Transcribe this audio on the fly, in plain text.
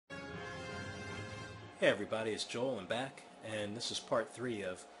Hey everybody, it's Joel. I'm back, and this is part 3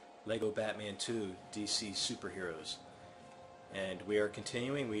 of LEGO Batman 2 DC Superheroes. And we are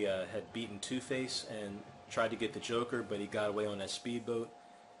continuing. We had beaten Two-Face and tried to get the Joker, but he got away on that speedboat.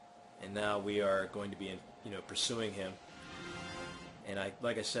 And now we are going to be, pursuing him. And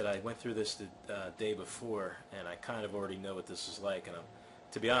like I said, I went through this the day before, and I kind of already know what this is like. And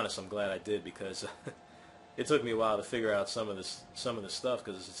to be honest, I'm glad I did because it took me a while to figure out some of the stuff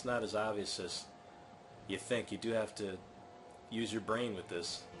because it's not as obvious as you think. You do have to use your brain with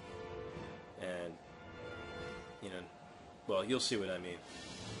this, and well, you'll see what I mean.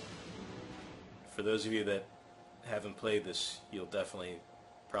 For those of you that haven't played this, you'll definitely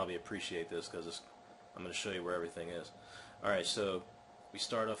probably appreciate this because I'm going to show you where everything is. Alright, so we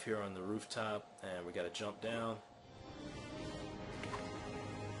start off here on the rooftop, and we got to jump down.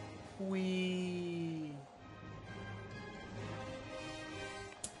 Whee!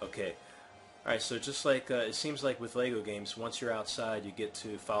 Okay. Alright, so just like it seems like with LEGO games, once you're outside you get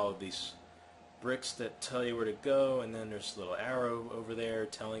to follow these bricks that tell you where to go, and then there's a little arrow over there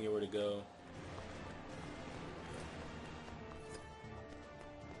telling you where to go.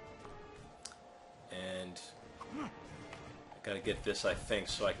 And I gotta get this, I think,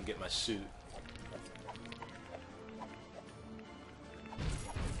 so I can get my suit.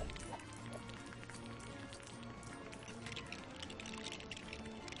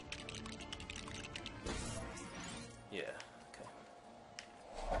 Yeah,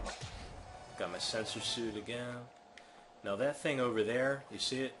 okay. Got my sensor suit again. Now that thing over there, you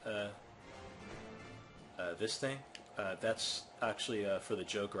see it? This thing? That's actually for the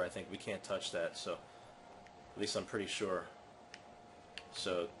Joker, I think. We can't touch that, so at least I'm pretty sure.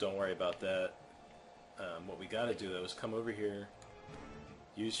 So don't worry about that. What we gotta do though is come over here,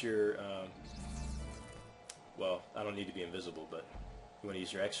 use your, well, I don't need to be invisible, but you want to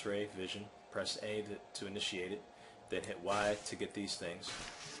use your X-ray vision, press A to initiate it, then hit Y to get these things.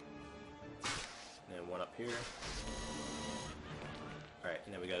 And then one up here. Alright,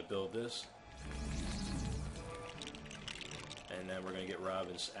 and then we gotta build this. And then we're gonna get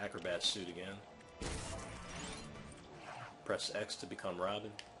Robin's acrobat suit again. Press X to become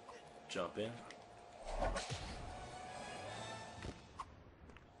Robin. Jump in.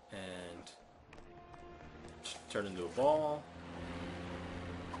 And turn into a ball.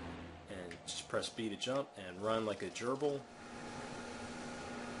 And just press B to jump and run like a gerbil.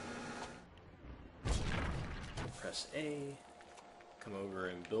 Press A. Come over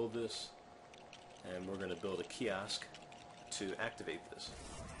and build this. And we're going to build a kiosk to activate this.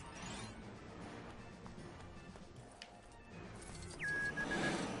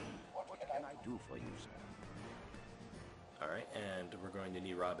 What can I do for you, sir? Alright, and we're going to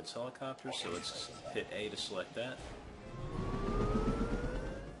need Robin's helicopter, so let's hit A to select that.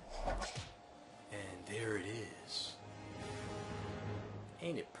 And there it is.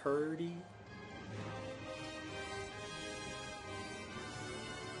 Ain't it purty?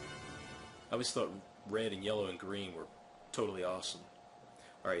 I always thought red and yellow and green were totally awesome.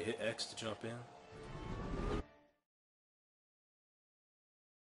 Alright, hit X to jump in.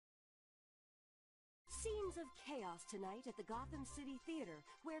 Scenes of chaos tonight at the Gotham City Theater,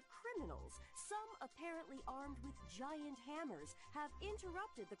 where criminals, some apparently armed with giant hammers, have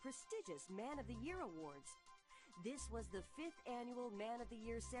interrupted the prestigious Man of the Year Awards. This was the 5th annual Man of the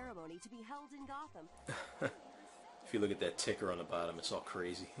Year ceremony to be held in Gotham. If you look at that ticker on the bottom, it's all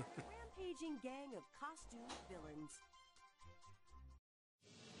crazy. Rampaging gang of costumed villains.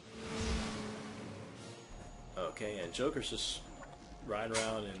 Okay, and Joker's just riding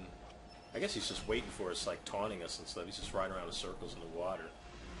around, and I guess he's just waiting for us, like taunting us and stuff. He's just riding around in circles in the water.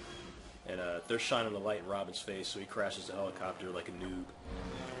 And they're shining the light in Robin's face, so he crashes the helicopter like a noob.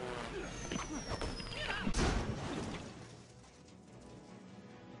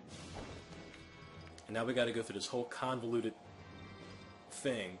 And now we got to go through this whole convoluted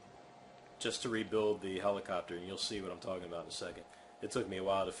thing just to rebuild the helicopter, and you'll see what I'm talking about in a second. It took me a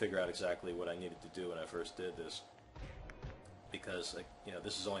while to figure out exactly what I needed to do when I first did this, because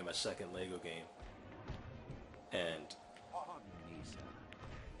this is only my second LEGO game, and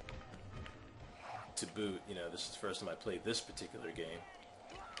to boot, this is the first time I played this particular game.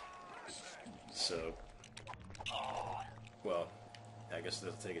 So, well, I guess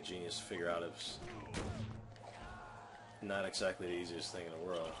it'll take a genius to figure out it's not exactly the easiest thing in the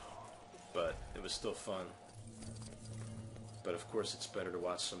world, but it was still fun. But of course it's better to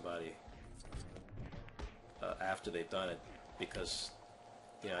watch somebody after they've done it, because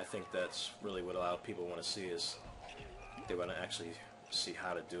I think that's really what a lot of people want to see, is they want to actually see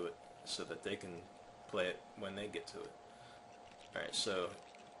how to do it so that they can play it when they get to it. Alright, so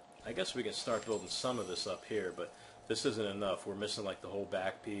I guess we can start building some of this up here, but this isn't enough. We're missing like the whole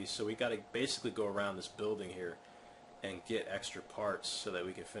back piece, so we got to basically go around this building here and get extra parts so that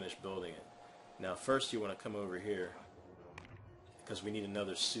we can finish building it. Now first you want to come over here because we need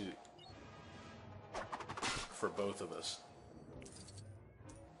another suit for both of us.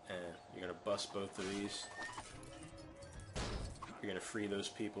 And you're going to bust both of these. You're going to free those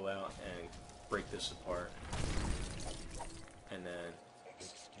people out and break this apart. And then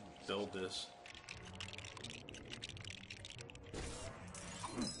build this.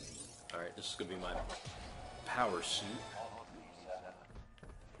 Alright, this is going to be my power suit.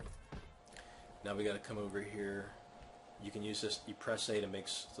 Now we got to come over here. You can use this, you press A to make,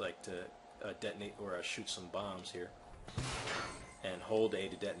 like, to detonate or shoot some bombs here. And hold A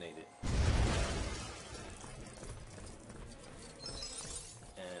to detonate it.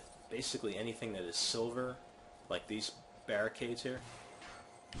 And basically anything that is silver, like these barricades here,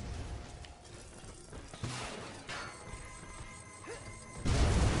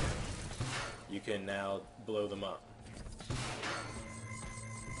 you can now blow them up.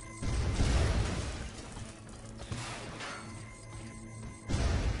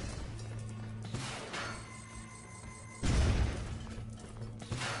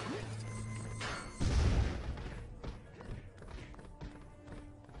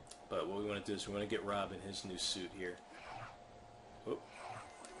 But what we want to do is we want to get Robin his new suit here. Oh.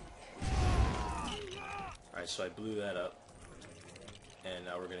 Alright, so I blew that up. And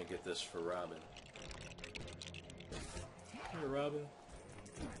now we're going to get this for Robin. Here, Robin.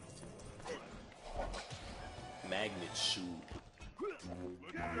 Magnet suit.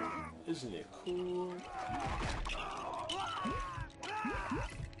 Isn't it cool?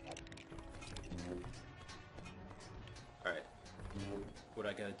 Alright. What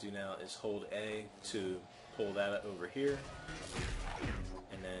I gotta do now is hold A to pull that over here.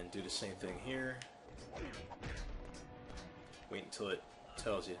 And then do the same thing here. Wait until it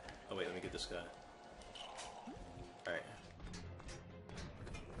tells you. Oh wait, let me get this guy. Alright.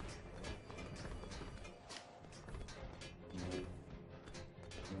 Let's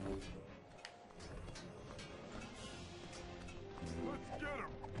get him.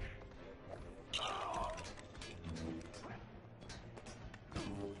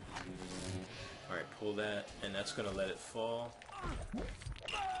 Alright, pull that, and that's gonna let it fall.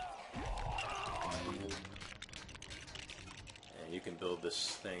 You can build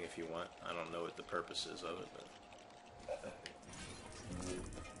this thing if you want. I don't know what the purpose is of it, but...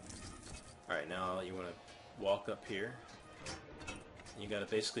 Alright, now you want to walk up here. You got to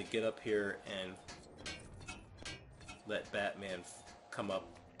basically get up here and let Batman come up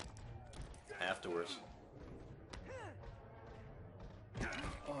afterwards.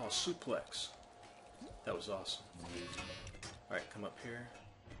 Oh, suplex. That was awesome. Alright, come up here.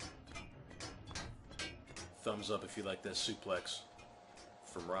 Thumbs up if you like that suplex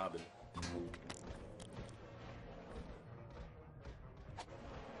from Robin. I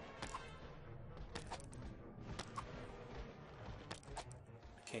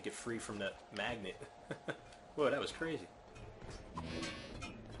can't get free from that magnet. Whoa, that was crazy.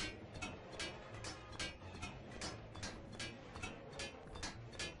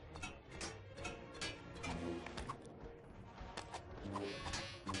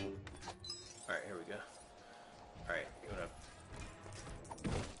 Alright, here we go. Alright, you wanna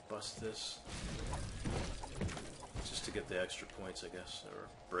bust this just to get the extra points, I guess, or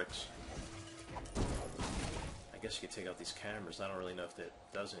bricks. I guess you could take out these cameras. I don't really know if that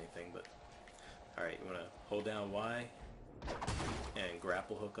does anything, but alright, you wanna hold down Y and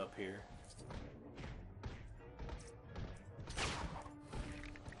grapple hook up here.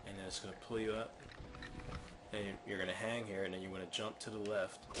 And then it's gonna pull you up. And you're gonna hang here, and then you wanna jump to the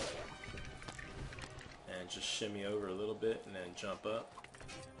left. And just shimmy over a little bit and then jump up.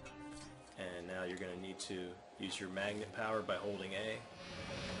 And now you're going to need to use your magnet power by holding A.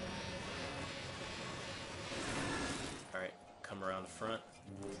 Alright, come around the front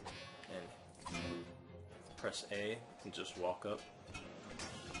and press A and just walk up.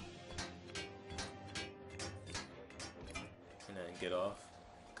 And then get off,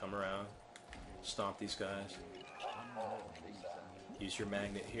 come around, stomp these guys. Use your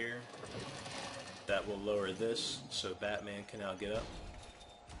magnet here. That will lower this, so Batman can now get up.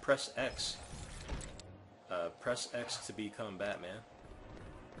 Press X. Press X to become Batman.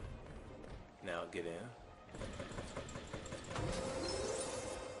 Now get in.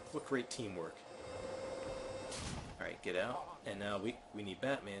 What great teamwork. Alright, get out. And now we need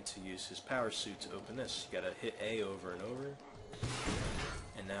Batman to use his power suit to open this. You gotta hit A over and over.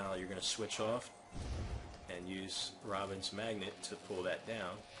 And now you're gonna switch off. and use Robin's magnet to pull that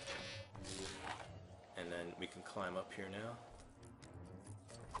down. And then we can climb up here now.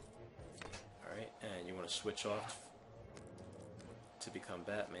 Alright, and you want to switch off to become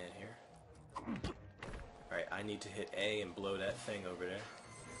Batman here. Alright, I need to hit A and blow that thing over there.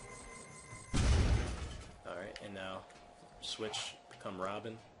 Alright, and now switch, become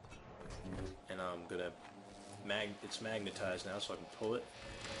Robin. And I'm gonna it's magnetized now, so I can pull it.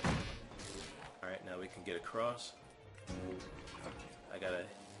 Alright, now we can get across. I gotta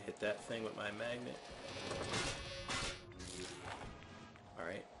hit that thing with my magnet.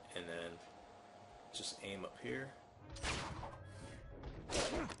 Alright, and then just aim up here.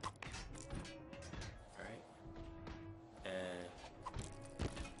 Alright. And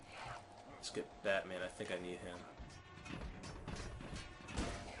let's get Batman. I think I need him.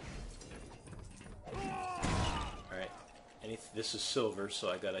 Alright. This is silver, so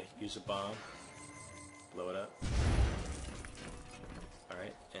I gotta use a bomb. Blow it up.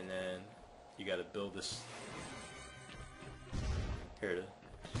 Alright, and then you gotta build this. Here it is.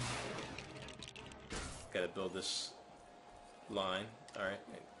 Gotta build this line. Alright,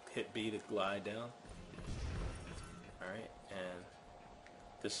 hit B to glide down. Alright, and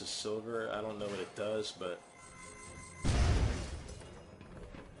this is silver. I don't know what it does, but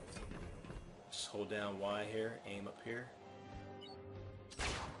just hold down Y here, aim up here.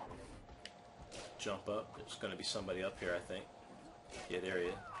 Jump up. There's gonna be somebody up here, I think. Yeah, there he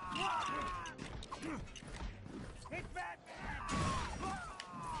is.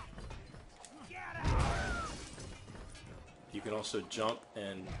 You can also jump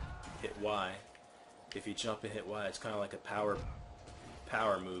and hit Y. If you jump and hit Y, it's kind of like a power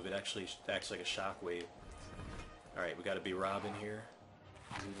move. It actually acts like a shockwave. Alright, we got to be Robin here.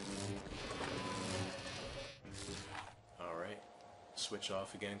 Alright. Switch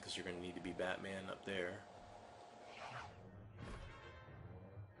off again because you're going to need to be Batman up there.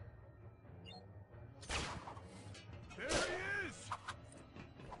 There he is!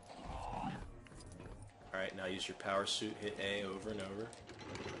 Alright, now use your power suit, hit A over and over.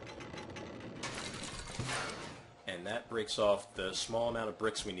 And that breaks off the small amount of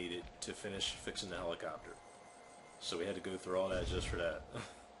bricks we needed to finish fixing the helicopter. So we had to go through all that just for that.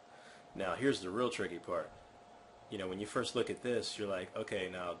 Now here's the real tricky part. You know, when you first look at this, you're like, okay,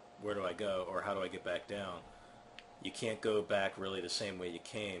 now where do I go, or how do I get back down? You can't go back really the same way you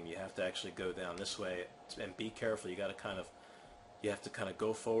came. You have to actually go down this way, and be careful. You have to kind of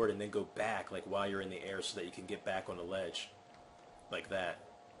go forward and then go back, like while you're in the air, so that you can get back on the ledge, like that,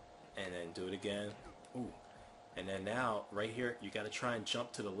 and then do it again. Ooh, and then now right here, you got to try and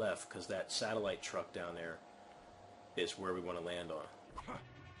jump to the left because that satellite truck down there is where we want to land on.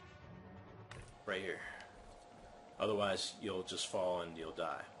 Right here. Otherwise, you'll just fall and you'll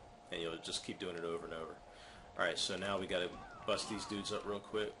die, and you'll just keep doing it over and over. All right, so now we got to bust these dudes up real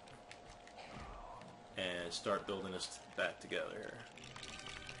quick and start building this back together here.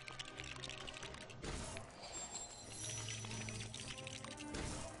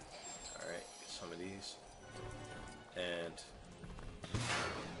 Alright, get some of these. And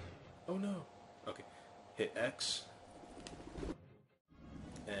oh no. Okay. Hit X.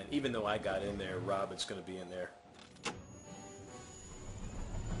 And even though I got in there, Robin's gonna be in there.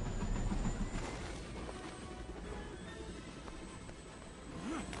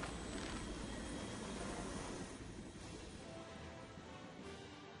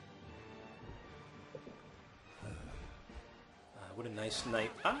 What a nice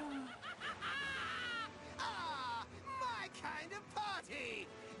night. Ah! Ah, my kind of party.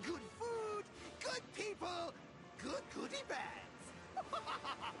 Good food, good people, good goodie bags.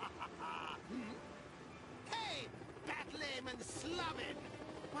 Hey, Batlame and Slumming,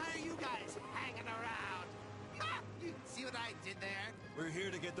 why are you guys hanging around? Ha! You see what I did there? We're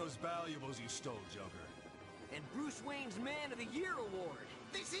here to get those valuables you stole, Joker. And Bruce Wayne's Man of the Year award.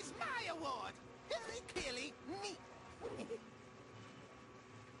 This is my award. Very clearly me.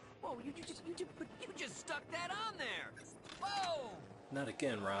 Whoa, you just stuck that on there. Whoa! Not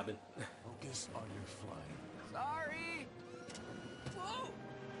again, Robin. Focus on your flying. Sorry. Whoa!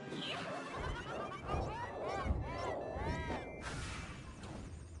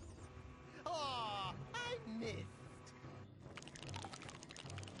 Oh, I missed.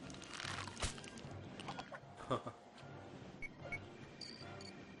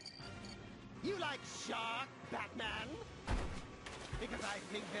 You like shark, Batman? Because I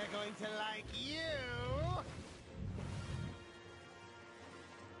think they're going to like you.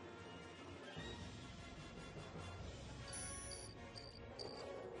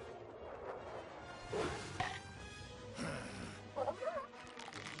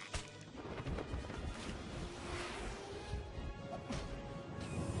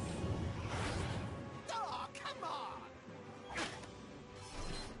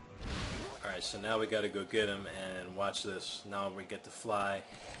 Alright, so now we gotta go get him, and watch this. Now we get to fly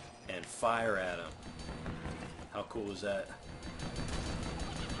and fire at him. How cool is that?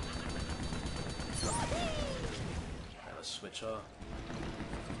 Alright, let's switch off.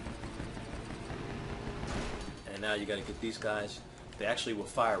 And now you gotta get these guys. They actually will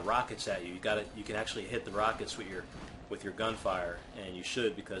fire rockets at you. You can actually hit the rockets with your gunfire, and you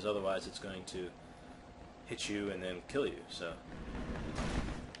should, because otherwise it's going to hit you and then kill you. So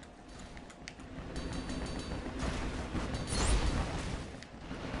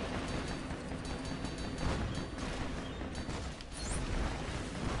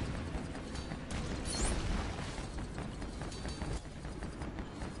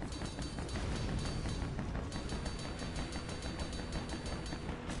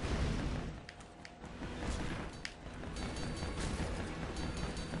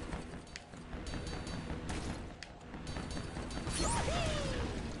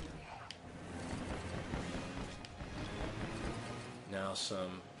now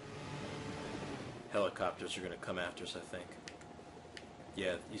some helicopters are going to come after us, I think.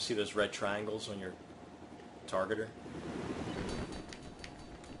 Yeah, you see those red triangles on your targeter?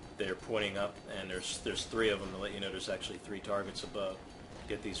 They're pointing up, and there's 3 of them to let you know there's actually 3 targets above.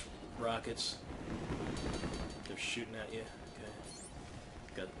 Get these rockets. They're shooting at you. Okay.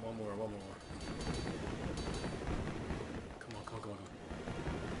 Got one more. Come on.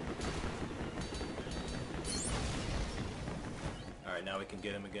 Alright, now we can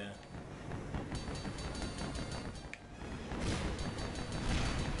get him again.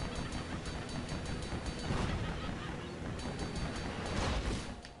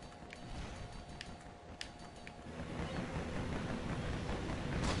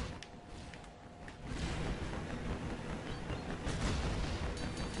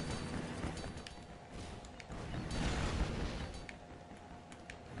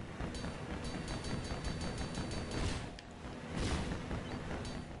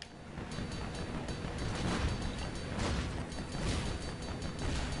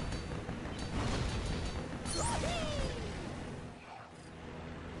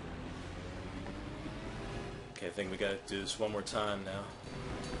 Okay, I think we gotta do this one more time now.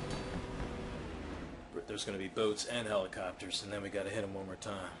 There's gonna be boats and helicopters, and then we gotta hit them one more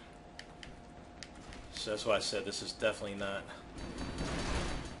time. So that's why I said this is definitely not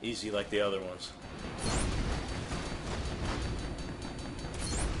easy like the other ones.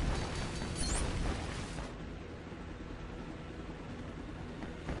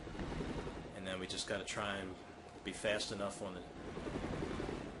 And then we just gotta try and be fast enough on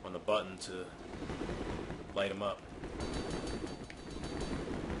the button to light them up.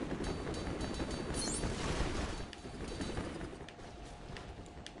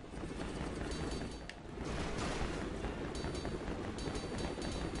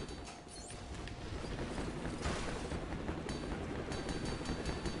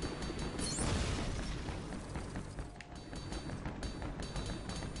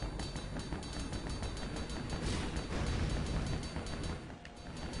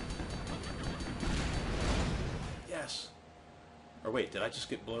 Yes. Or wait, did I just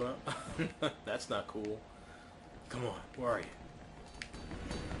get blown up? That's not cool. Come on, where are you?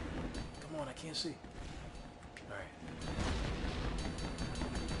 Come on, I can't see. Alright.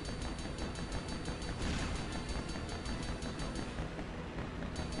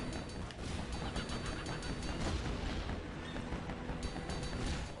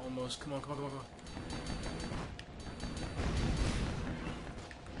 Almost, come on.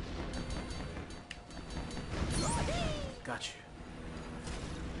 Got you.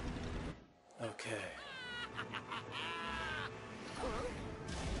 Okay.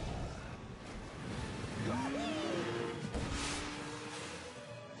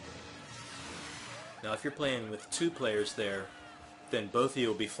 Now, if you're playing with 2 players there, then both of you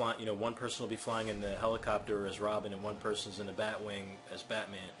will be flying. You know, one person will be flying in the helicopter as Robin, and one person's in the Batwing as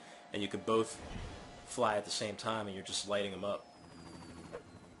Batman, and you can both fly at the same time, and you're just lighting them up.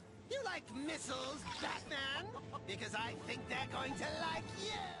 You like missiles, Batman? Because I think they're going to like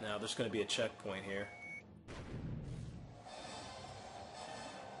you. Now, there's going to be a checkpoint here.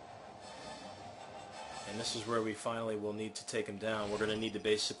 And this is where we finally will need to take him down. We're going to need to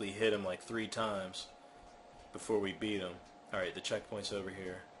basically hit him like 3 times before we beat him. Alright, the checkpoint's over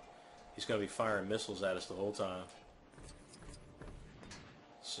here. He's going to be firing missiles at us the whole time.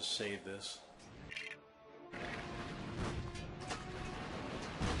 Let's just save this.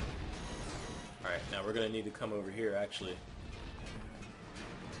 Alright, now we're going to need to come over here, actually.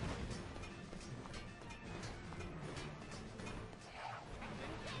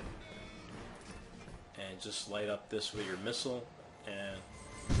 And just light up this with your missile, and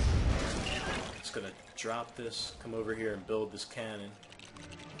It's going to drop this, come over here and build this cannon.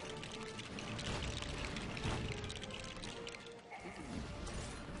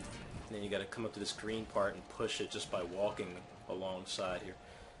 And then you got to come up to this green part and push it just by walking alongside here.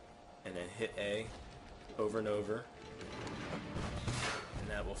 And then hit A over and over. And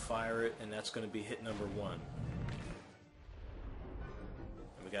that will fire it, and that's going to be hit number 1. And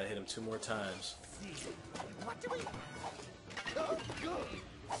we got to hit him 2 more times. What do we... Oh, good.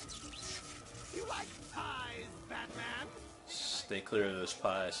 You like pies, Batman? Stay clear of those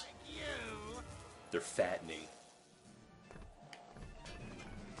pies. You. They're fattening.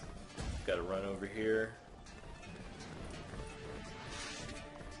 Got to run over here.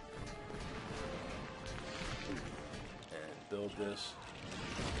 And build this.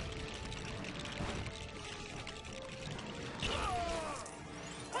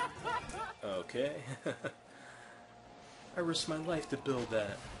 Okay. I risked my life to build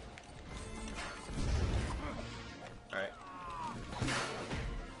that. Alright.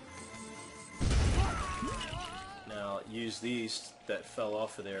 Now use these that fell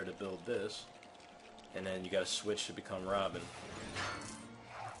off of there to build this. And then you gotta switch to become Robin.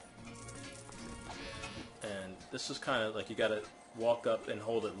 And this is kind of like you gotta walk up and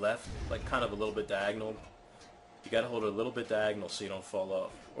hold it left, like kind of a little bit diagonal. You gotta hold it a little bit diagonal so you don't fall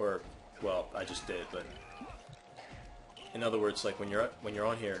off. Or, well, I just did, but in other words, like when you're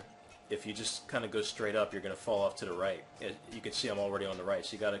on here, if you just kind of go straight up, you're gonna fall off to the right. You can see I'm already on the right,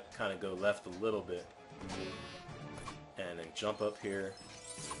 so you gotta kind of go left a little bit, and then jump up here,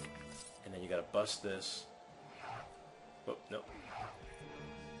 and then you gotta bust this. Oh, no.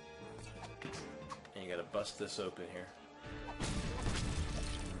 And you gotta bust this open here.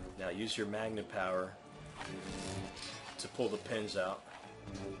 Now use your magnet power to pull the pins out.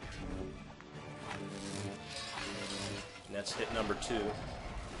 And that's hit number 2.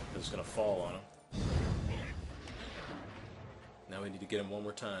 It's going to fall on him. Now we need to get him one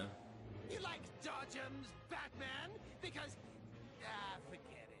more time. You like dodgems, Batman? Because...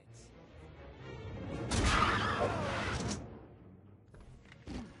 forget it.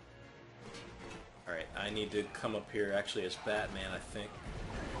 Alright, I need to come up here actually as Batman, I think.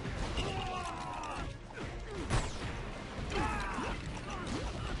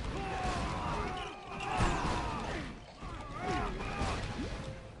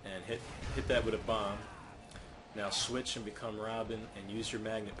 Hit that with a bomb. Now switch and become Robin and use your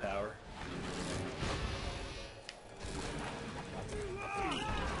magnet power.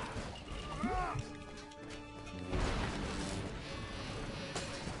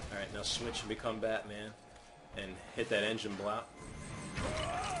 Alright, now switch and become Batman and hit that engine block.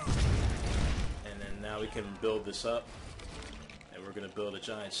 And then now we can build this up. And we're going to build a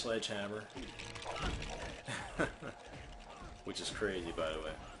giant sledgehammer. Which is crazy, by the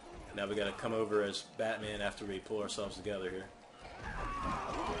way. Now we gotta come over as Batman after we pull ourselves together here.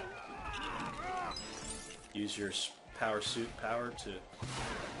 Use your power suit power to...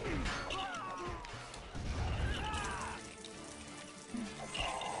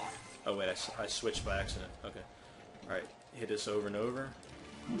 Oh wait, I switched by accident. Okay. Alright, hit this over and over.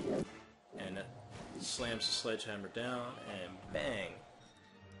 And it slams the sledgehammer down, and bang!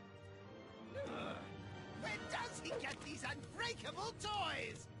 Where does he get these unbreakable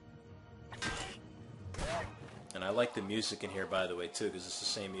toys? And I like the music in here, by the way, too, because it's the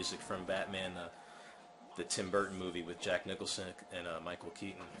same music from Batman, the Tim Burton movie with Jack Nicholson and Michael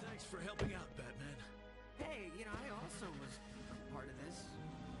Keaton. Thanks for helping out, Batman. Hey, you know, I also was part of this.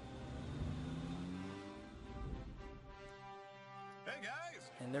 Hey, guys!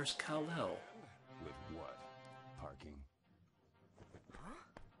 And there's Kal-El. With what? Parking?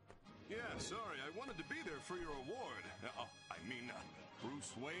 Yeah, sorry, I wanted to be there for your award.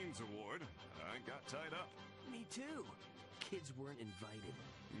 Bruce Wayne's award. I got tied up. Me too. Kids weren't invited.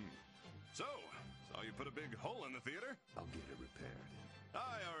 So, saw you put a big hole in the theater? I'll get it repaired.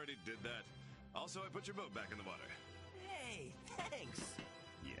 I already did that. Also, I put your boat back in the water. Hey, thanks.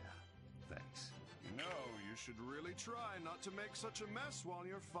 Yeah, thanks. No, you should really try not to make such a mess while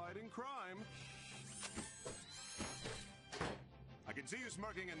you're fighting crime. I can see you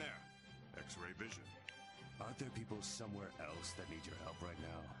smirking in there. X-ray vision. Aren't there people somewhere else that need your help right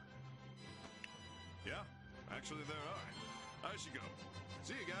now? Yeah, actually there are. I should go.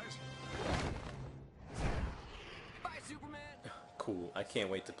 See you guys. Bye, Superman. Cool. I can't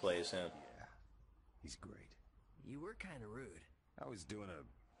wait to play as him. Yeah, he's great. You were kind of rude. I was doing a...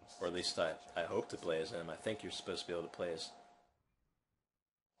 Or at least I hope to play as him. I think you're supposed to be able to play as,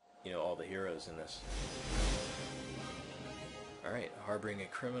 you know, all the heroes in this. Alright, harboring a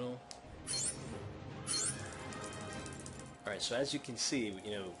criminal. Alright, so as you can see,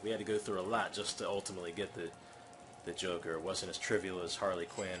 we had to go through a lot just to ultimately get the Joker. It wasn't as trivial as Harley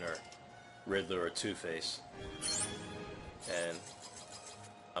Quinn or Riddler or Two-Face. And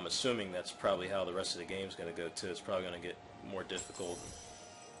I'm assuming that's probably how the rest of the game's going to go too. It's probably going to get more difficult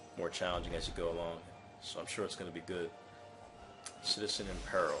and more challenging as you go along. So I'm sure it's going to be good. Citizen in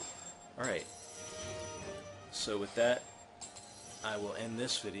Peril. Alright. So with that, I will end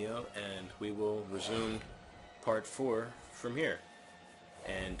this video and we will resume part 4 from here.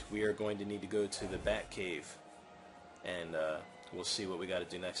 And we are going to need to go to the Batcave. And we'll see what we got to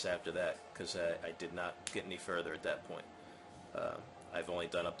do next after that, because I did not get any further at that point. I've only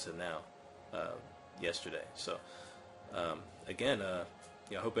done up to now, yesterday. So again, I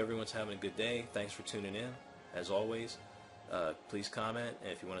hope everyone's having a good day. Thanks for tuning in. As always, please comment,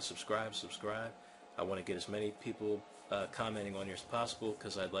 and if you want to subscribe. I want to get as many people commenting on here as possible,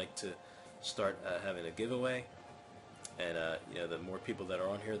 because I'd like to start having a giveaway. And the more people that are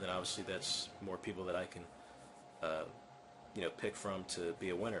on here, then obviously that's more people that I can pick from to be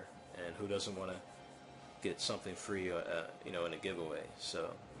a winner. And who doesn't want to get something free in a giveaway?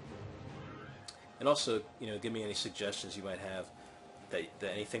 So, and also give me any suggestions you might have, that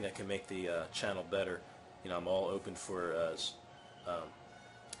anything that can make the channel better. I'm all open for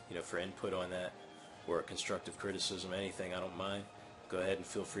for input on that, or constructive criticism, anything. I don't mind. Go ahead and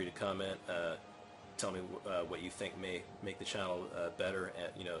feel free to comment. Tell me what you think may make the channel better,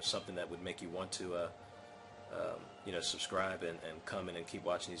 and something that would make you want to subscribe and come in and keep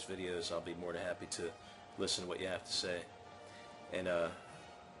watching these videos. I'll be more than happy to listen to what you have to say. And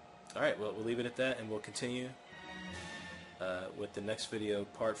alright, well, we'll leave it at that, and we'll continue with the next video,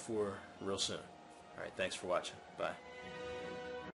 part 4, real soon. Alright, thanks for watching. Bye.